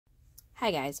Hi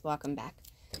guys, welcome back.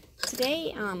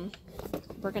 Today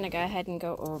we're going to go ahead and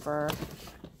go over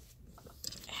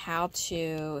how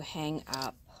to hang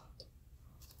up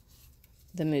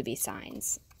the movie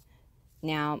signs.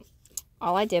 Now,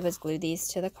 all I did was glue these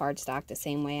to the cardstock the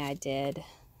same way I did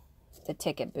the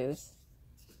ticket booth.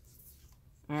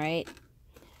 Alright,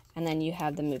 and then you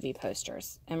have the movie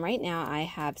posters. And right now I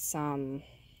have some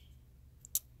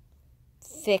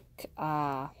thick,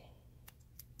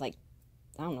 like,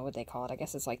 I don't know what they call it. I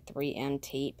guess it's like 3M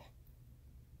tape.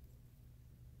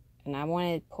 And I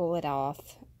want to pull it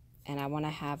off, and I want to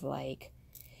have like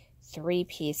 3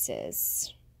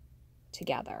 pieces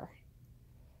together.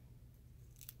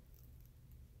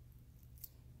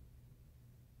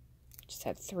 Just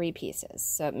have 3 pieces,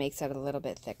 so it makes it a little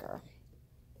bit thicker.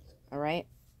 Alright?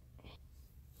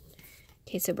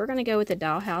 Okay, so we're going to go with the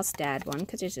Dollhouse Dad one,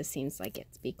 because it just seems like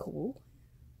it'd be cool.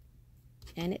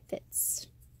 And it fits.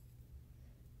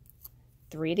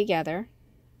 3 together.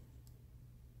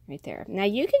 Right there. Now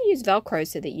you can use Velcro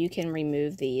so that you can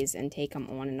remove these and take them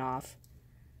on and off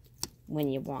when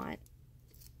you want.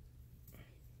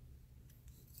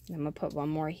 I'm going to put one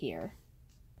more here.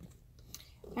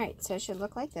 Alright, so it should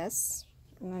look like this.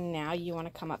 And then now you want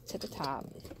to come up to the top.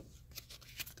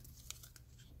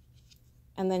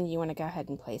 And then you want to go ahead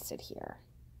and place it here.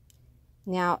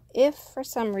 Now, if for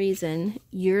some reason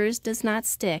yours does not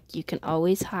stick, you can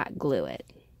always hot glue it.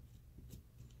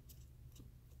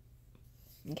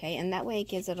 Okay, and that way it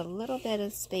gives it a little bit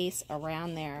of space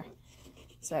around there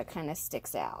so it kind of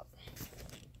sticks out.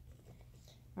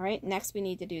 Alright, next we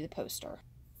need to do the poster.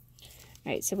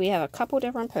 Alright, so we have a couple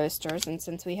different posters, and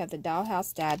since we have the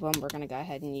Dollhouse Dad one, we're going to go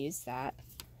ahead and use that.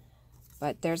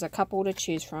 But there's a couple to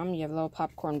choose from. You have a little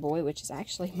popcorn boy, which is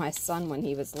actually my son when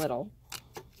he was little.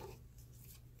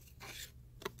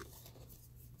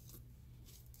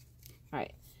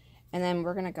 Alright, and then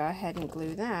we're going to go ahead and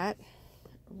glue that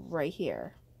right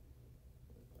here.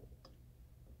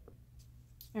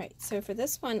 Alright, so for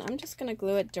this one, I'm just going to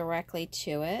glue it directly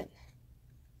to it.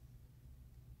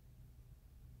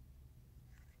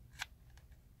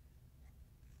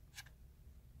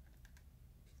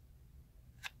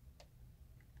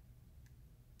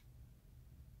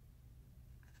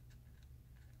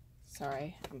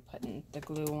 Sorry, I'm putting the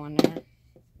glue on there.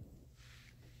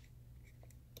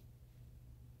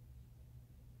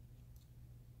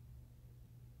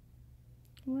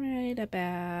 Right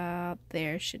about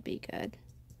there should be good.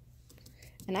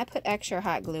 And I put extra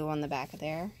hot glue on the back of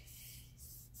there.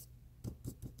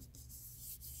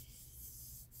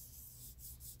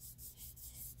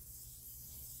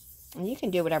 And you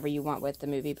can do whatever you want with the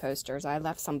movie posters. I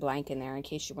left some blank in there in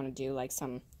case you want to do like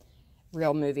some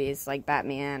real movies like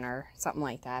Batman or something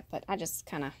like that. But I just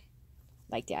kind of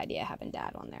like the idea of having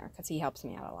Dad on there because he helps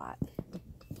me out a lot.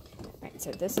 Alright,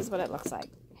 so this is what it looks like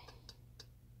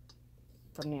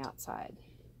from the outside.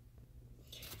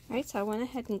 Alright, so I went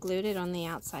ahead and glued it on the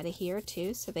outside of here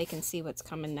too so they can see what's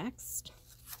coming next.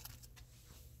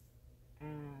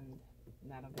 And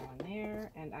that'll go in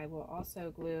there. And I will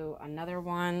also glue another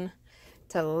one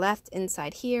to the left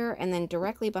inside here, and then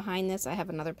directly behind this I have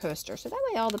another poster. So that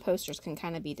way all the posters can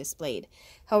kind of be displayed.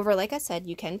 However, like I said,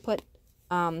 you can put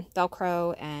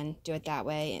Velcro and do it that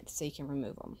way so you can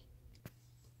remove them.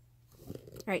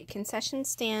 Alright, concession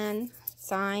stand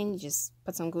sign, you just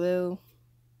put some glue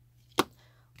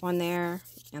on there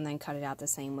and then cut it out the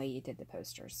same way you did the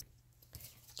posters.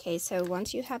 Okay, so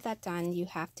once you have that done, you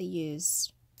have to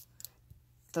use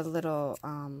the little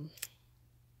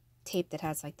tape that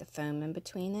has like the foam in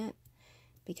between it,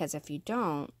 because if you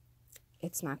don't,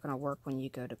 it's not going to work when you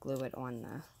go to glue it on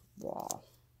the wall.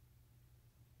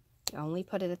 You only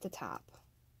put it at the top.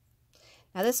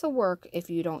 Now this will work if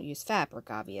you don't use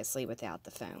fabric, obviously, without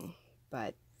the foam,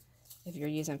 but if you're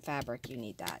using fabric, you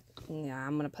need that. Yeah,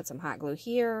 I'm going to put some hot glue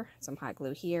here,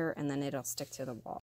 and then it'll stick to the wall.